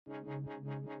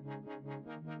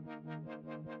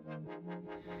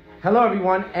Hello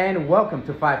everyone and welcome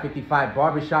to 555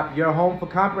 Barbershop, your home for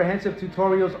comprehensive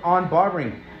tutorials on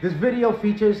barbering. This video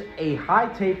features a high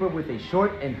taper with a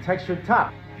short and textured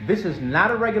top. This is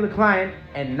not a regular client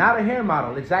and not a hair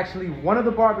model. It's actually one of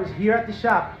the barbers here at the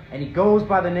shop, and he goes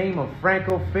by the name of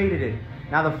Franco Faded It.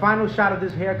 Now the final shot of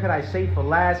this haircut I saved for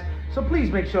last, so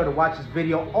please make sure to watch this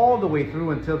video all the way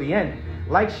through until the end.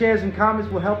 Like, shares, and comments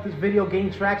will help this video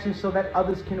gain traction so that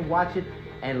others can watch it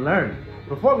and learn.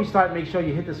 Before we start, make sure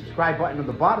you hit the subscribe button on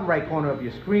the bottom right corner of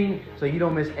your screen so you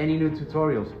don't miss any new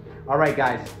tutorials. All right,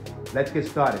 guys, let's get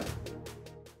started.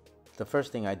 The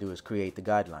first thing I do is create the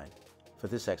guideline. For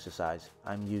this exercise,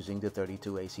 I'm using the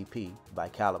 32 ACP by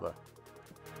Caliber.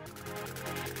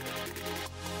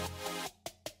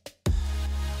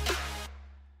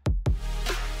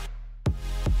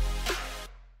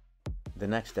 The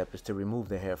next step is to remove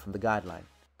the hair from the guideline.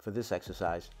 For this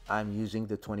exercise, I'm using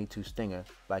the 22 Stinger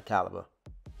by Caliber.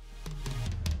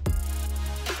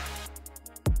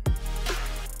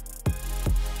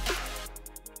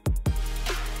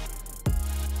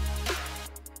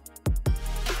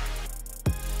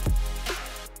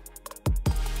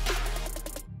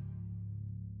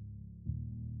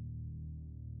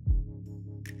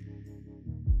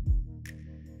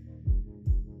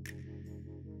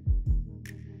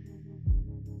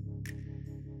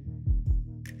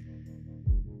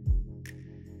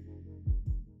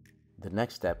 The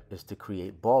next step is to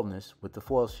create baldness with the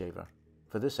foil shaver.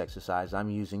 For this exercise, I'm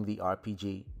using the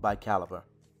RPG by Caliber.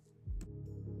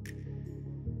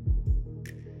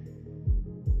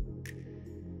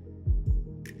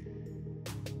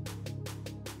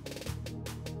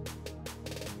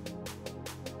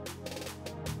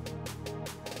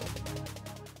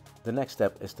 The next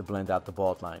step is to blend out the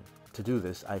bald line. To do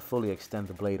this, I fully extend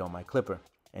the blade on my clipper,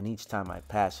 and each time I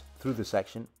pass through the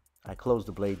section, I close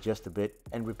the blade just a bit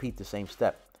and repeat the same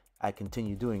step. I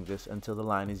continue doing this until the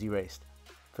line is erased.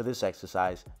 For this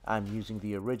exercise, I'm using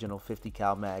the original 50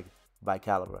 cal mag by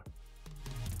Caliber.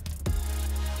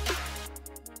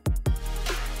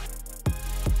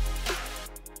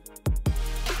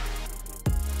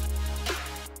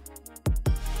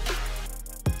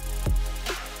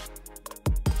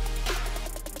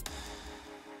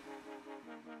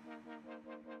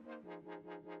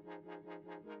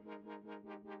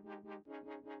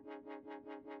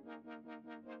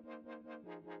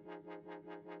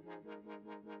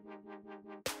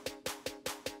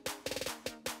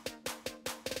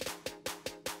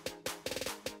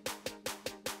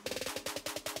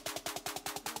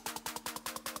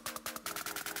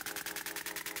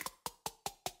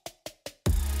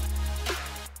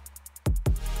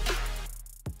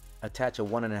 Attach a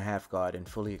 1.5 guard and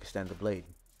fully extend the blade.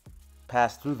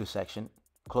 Pass through the section,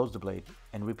 close the blade,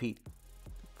 and repeat.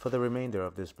 For the remainder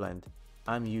of this blend,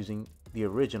 I'm using the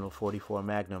original 44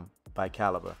 Magnum by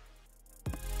Caliber.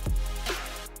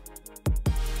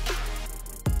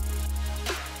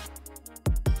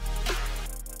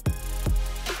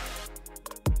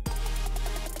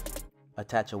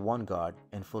 Attach a 1 guard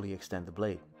and fully extend the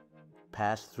blade.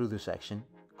 Pass through the section,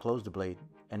 close the blade,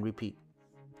 and repeat.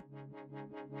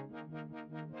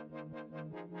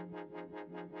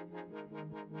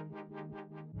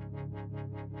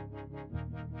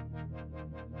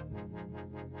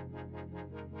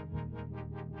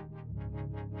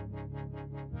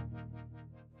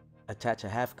 Attach a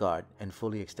half guard and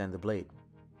fully extend the blade.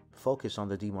 Focus on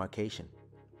the demarcation.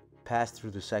 Pass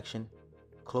through the section,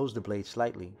 close the blade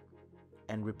slightly,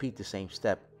 and repeat the same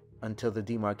step until the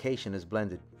demarcation is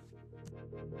blended.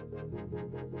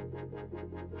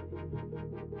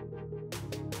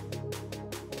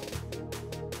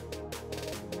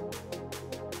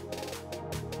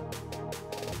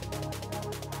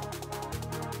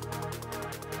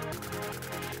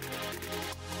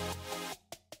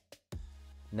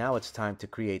 Now it's time to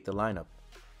create the lineup.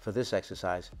 For this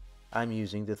exercise, I'm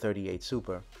using the 38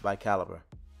 Super by Caliber.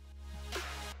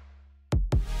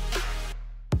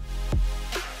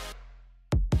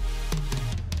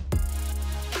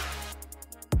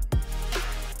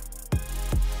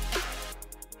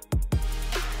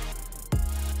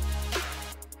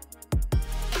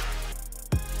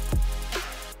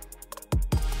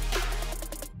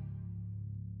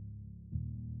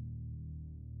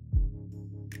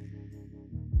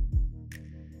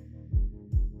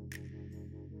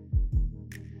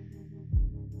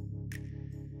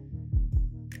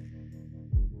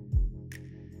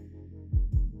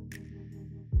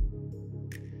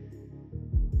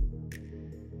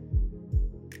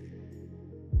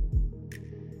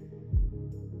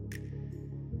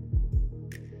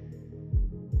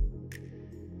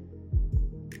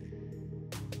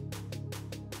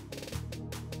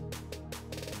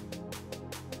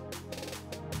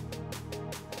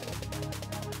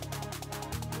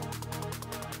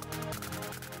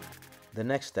 The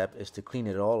next step is to clean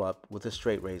it all up with a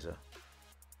straight razor.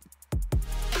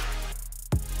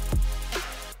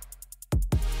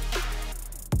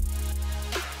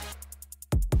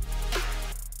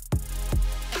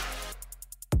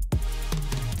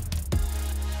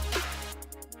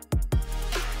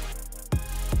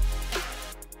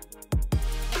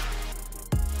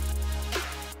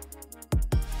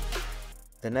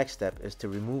 The next step is to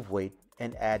remove weight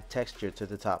and add texture to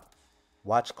the top.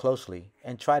 Watch closely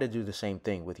and try to do the same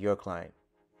thing with your client.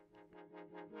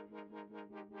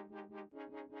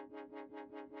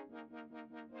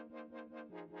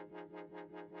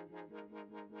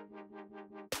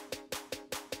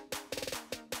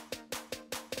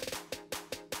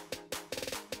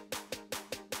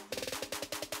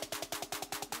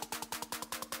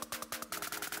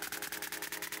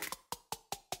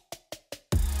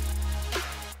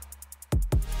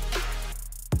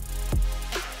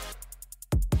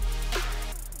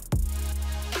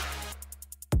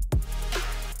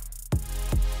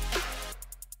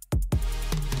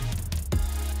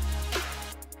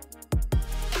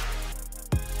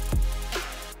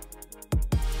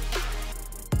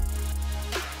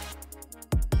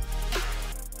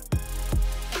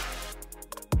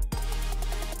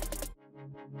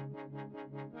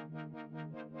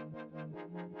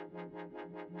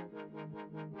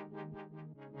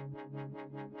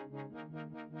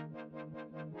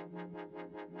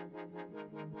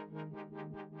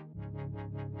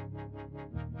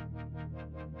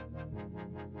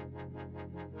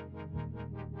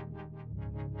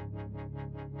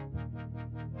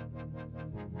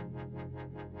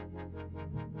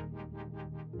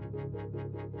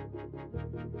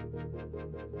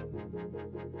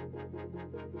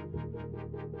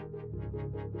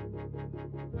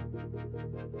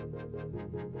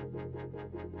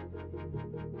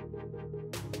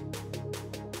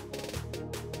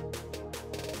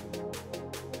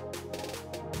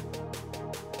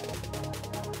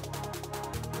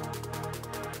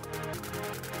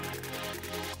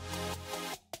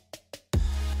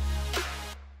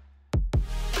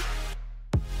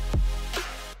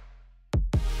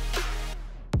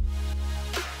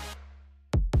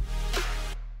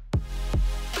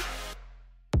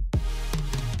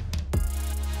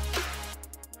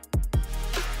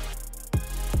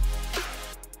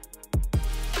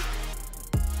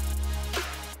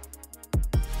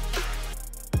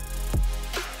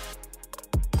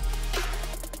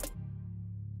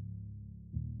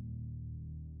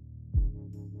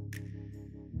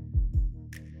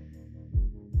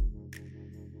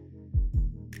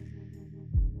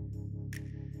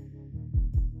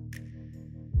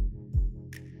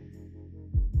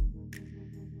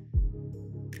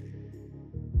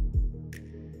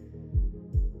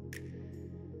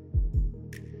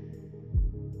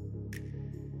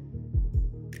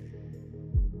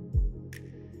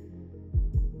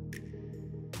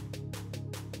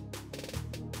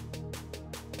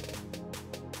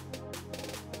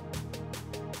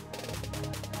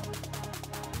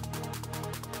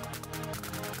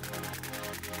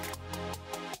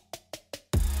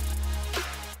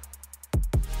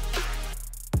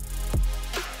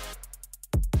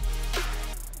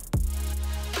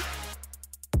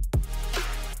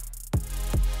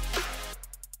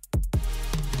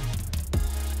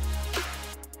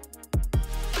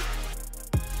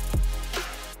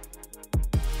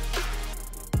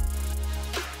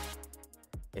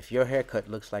 If your haircut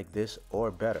looks like this or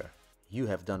better, you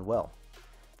have done well.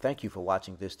 Thank you for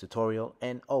watching this tutorial,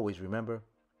 and always remember,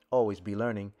 always be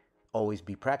learning, always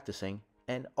be practicing,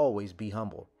 and always be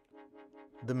humble.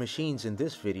 The machines in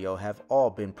this video have all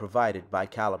been provided by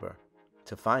Caliber.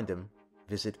 To find them,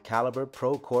 visit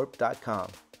caliberprocorp.com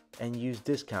and use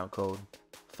discount code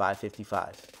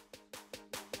 555.